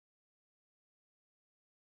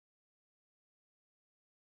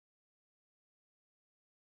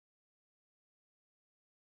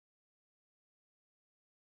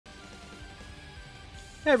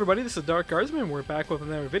Hey everybody, this is Dark Guardsman. We're back with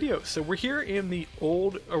another video. So we're here in the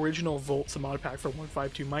old original Volts mod pack for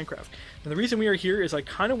 1.5.2 Minecraft. And the reason we are here is I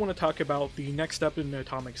kind of want to talk about the next step in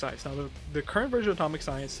atomic science. Now the current version of atomic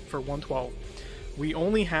science for 1.12, we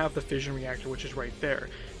only have the fission reactor, which is right there.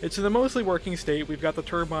 It's in the mostly working state. We've got the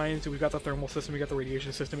turbines, we've got the thermal system, we've got the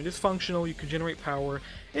radiation system. It is functional, you can generate power.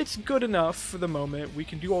 It's good enough for the moment. We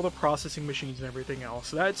can do all the processing machines and everything else.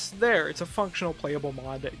 So that's there. It's a functional, playable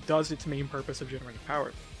mod that does its main purpose of generating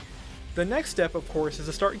power. The next step, of course, is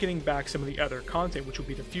to start getting back some of the other content, which will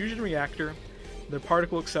be the fusion reactor, the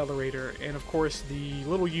particle accelerator, and of course the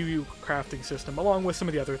little UU crafting system, along with some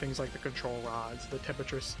of the other things like the control rods, the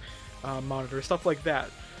temperature monitor, stuff like that.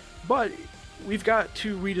 But we've got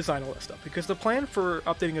to redesign all that stuff, because the plan for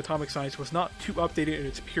updating atomic science was not to update it in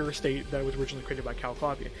its pure state that it was originally created by Cal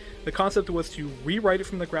Claudia. The concept was to rewrite it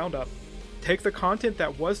from the ground up, take the content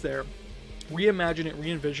that was there, reimagine it,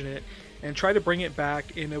 re-envision it, and try to bring it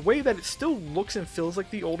back in a way that it still looks and feels like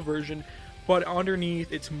the old version, but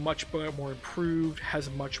underneath it's much more improved, has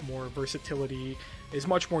much more versatility, is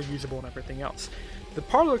much more usable and everything else. The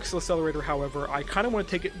particle accelerator, however, I kind of want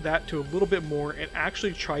to take that to a little bit more and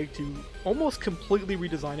actually try to almost completely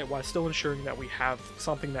redesign it while still ensuring that we have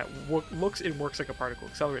something that looks and works like a particle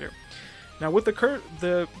accelerator. Now with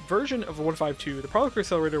the version of 1.5.2, the particle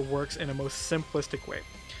accelerator works in a most simplistic way.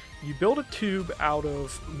 You build a tube out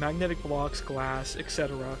of magnetic blocks, glass,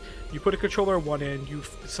 etc. You put a controller on one end, you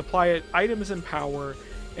supply it items and power,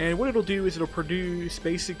 and what it'll do is it'll produce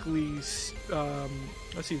basically, let's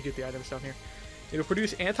see if we get the items down here. It'll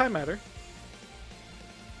produce antimatter,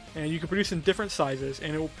 and you can produce in different sizes,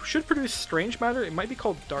 and it should produce strange matter. It might be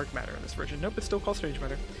called dark matter in this version. Nope, it's still called strange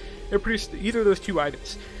matter. It'll produce either of those two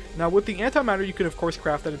items. Now with the antimatter, you could of course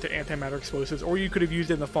craft that into antimatter explosives, or you could have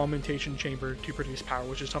used it in the fomentation chamber to produce power,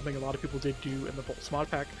 which is something a lot of people did do in the Volts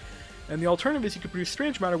mod pack. And the alternative is you could produce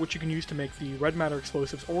strange matter, which you can use to make the red matter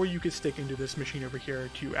explosives, or you could stick into this machine over here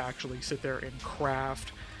to actually sit there and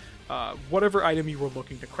craft whatever item you were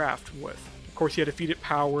looking to craft with. Of course, you had to feed it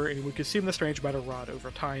power, and it would consume the strange matter rod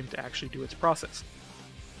over time to actually do its process.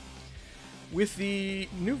 With the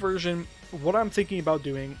new version, what I'm thinking about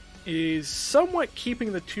doing is somewhat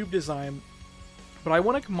keeping the tube design, but I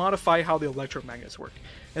want to modify how the electromagnets work.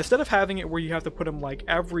 Instead of having it where you have to put them like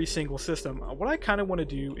every single system, what I kind of want to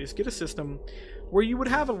do is get a system where you would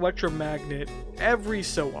have an electromagnet every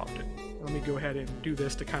so often. Let me go ahead and do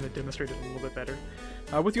this to kind of demonstrate it a little bit better.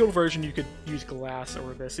 With the old version, you could use glass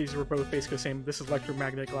or this. These were both basically the same. This is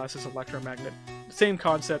electromagnet, glass is electromagnet. Same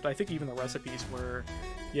concept. I think even the recipes were,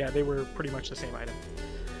 yeah, they were pretty much the same item.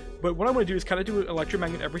 But what I'm going to do is kind of do an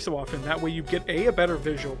electromagnet every so often. That way you get a better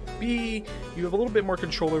visual, B, you have a little bit more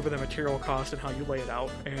control over the material cost and how you lay it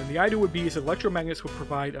out. And the idea would be is electromagnets would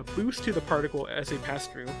provide a boost to the particle as they pass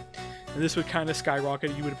through. And this would kind of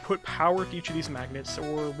skyrocket. You would put power to each of these magnets,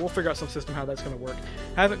 or we'll figure out some system how that's going to work.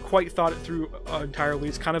 I haven't quite thought it through entirely.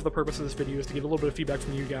 It's kind of the purpose of this video is to get a little bit of feedback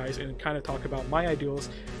from you guys and kind of talk about my ideals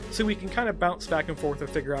so we can kind of bounce back and forth and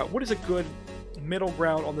figure out what is a good middle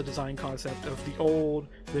ground on the design concept of the old,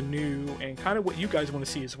 the new, and kind of what you guys want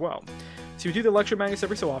to see as well. So you do the electromagnets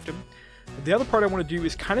every so often. The other part I want to do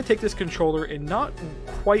is kind of take this controller and not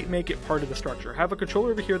quite make it part of the structure. Have a controller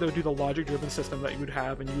over here that would do the logic-driven system that you would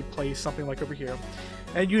have, and you would place something like over here.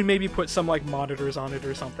 And you would maybe put some like monitors on it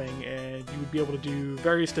or something, and you would be able to do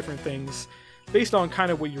various different things based on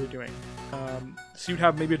kind of what you were doing. So you'd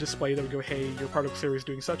have maybe a display that would go, hey, your particle accelerator is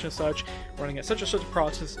doing such and such, running at such and such a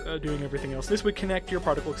process, doing everything else. This would connect to your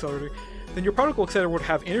particle accelerator. Then your particle accelerator would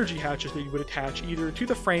have energy hatches that you would attach either to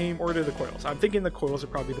the frame or to the coils. I'm thinking the coils are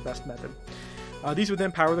probably the best method. These would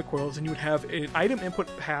then power the coils, and you would have an item input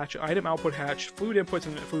hatch, item output hatch, fluid inputs,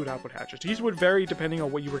 and fluid output hatches. These would vary depending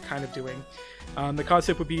on what you were kind of doing. The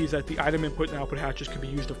concept would be is that the item input and output hatches could be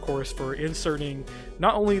used, of course, for inserting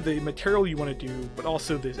not only the material you want to do, but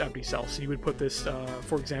also this empty cell. So you would put this,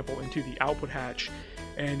 for example, into the output hatch,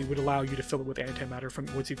 and it would allow you to fill it with antimatter from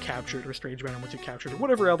once you've captured, or strange matter once you've captured, or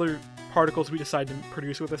whatever other particles we decide to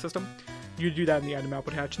produce with the system. You do that in the item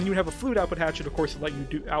output hatch. And then you would have a fluid output hatch that, of course, let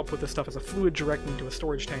you output this stuff as a fluid directly into a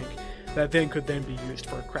storage tank that then could then be used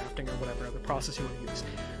for crafting or whatever other process you want to use.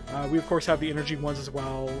 We, of course, have the energy ones as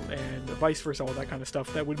well, and vice versa, all that kind of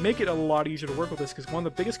stuff. That would make it a lot easier to work with this, because one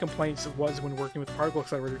of the biggest complaints was when working with the particle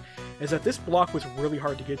accelerator is that this block was really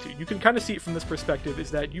hard to get to. You can kind of see it from this perspective, is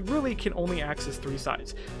that you really can only access three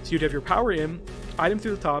sides. So you'd have your power in, item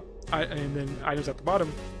through the top, and then items at the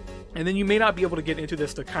bottom. And then you may not be able to get into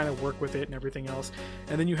this to kind of work with it and everything else.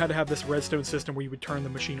 And then you had to have this redstone system where you would turn the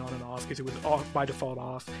machine on and off because it was off by default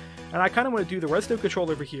off. And I kind of want to do the redstone control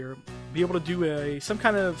over here, be able to do some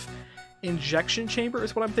kind of injection chamber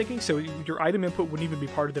is what I'm thinking. So your item input wouldn't even be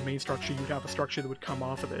part of the main structure. You'd have a structure that would come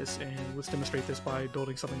off of this, and let's demonstrate this by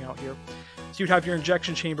building something out here. So you'd have your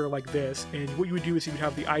injection chamber like this, and what you would do is you would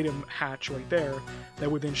have the item hatch right there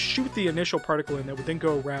that would then shoot the initial particle in, that would then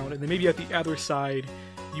go around, and then maybe at the other side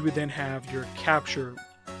you would then have your capture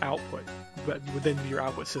output, but would then be your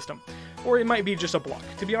output system. Or it might be just a block.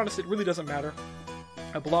 To be honest, it really doesn't matter.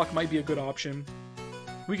 A block might be a good option.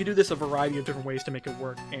 We could do this a variety of different ways to make it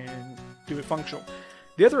work and do it functional.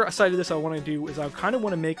 The other side of this I want to do is I kind of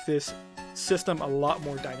want to make this system a lot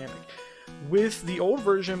more dynamic. With the old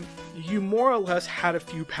version, you more or less had a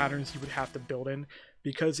few patterns you would have to build in,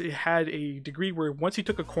 because it had a degree where once you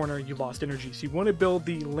took a corner, you lost energy. So you want to build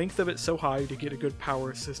the length of it so high to get a good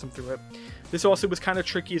power system through it. This also was kind of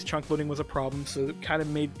tricky as chunk loading was a problem, so it kind of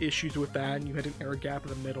made issues with that, and you had an air gap in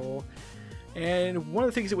the middle. And one of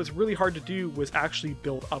the things that was really hard to do was actually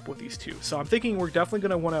build up with these two. So I'm thinking we're definitely going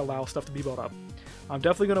to want to allow stuff to be built up. I'm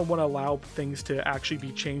definitely going to want to allow things to actually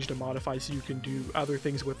be changed and modified so you can do other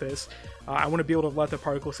things with this. I want to be able to let the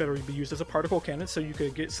particle accelerator be used as a particle cannon, so you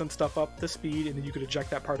could get some stuff up to speed and then you could eject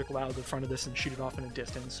that particle out of the front of this and shoot it off in a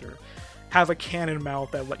distance, or have a cannon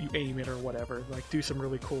mount that let you aim it or whatever. Like do some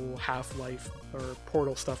really cool Half-Life or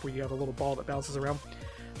Portal stuff where you have a little ball that bounces around.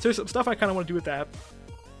 So there's some stuff I kind of want to do with that.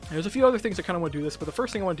 And there's a few other things I kind of want to do this, but the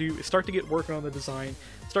first thing I want to do is start to get working on the design,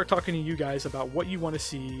 start talking to you guys about what you want to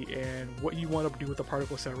see and what you want to do with the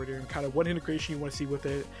particle accelerator and kind of what integration you want to see with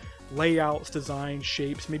it, layouts, design,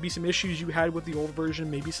 shapes, maybe some issues you had with the old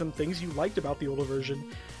version, maybe some things you liked about the older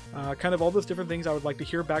version, kind of all those different things I would like to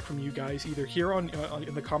hear back from you guys, either here in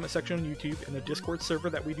the comment section on YouTube and the Discord server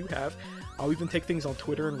that we do have. I'll even take things on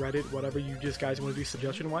Twitter and Reddit, whatever you just guys want to do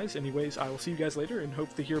suggestion-wise. Anyways, I will see you guys later and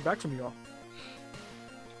hope to hear back from you all.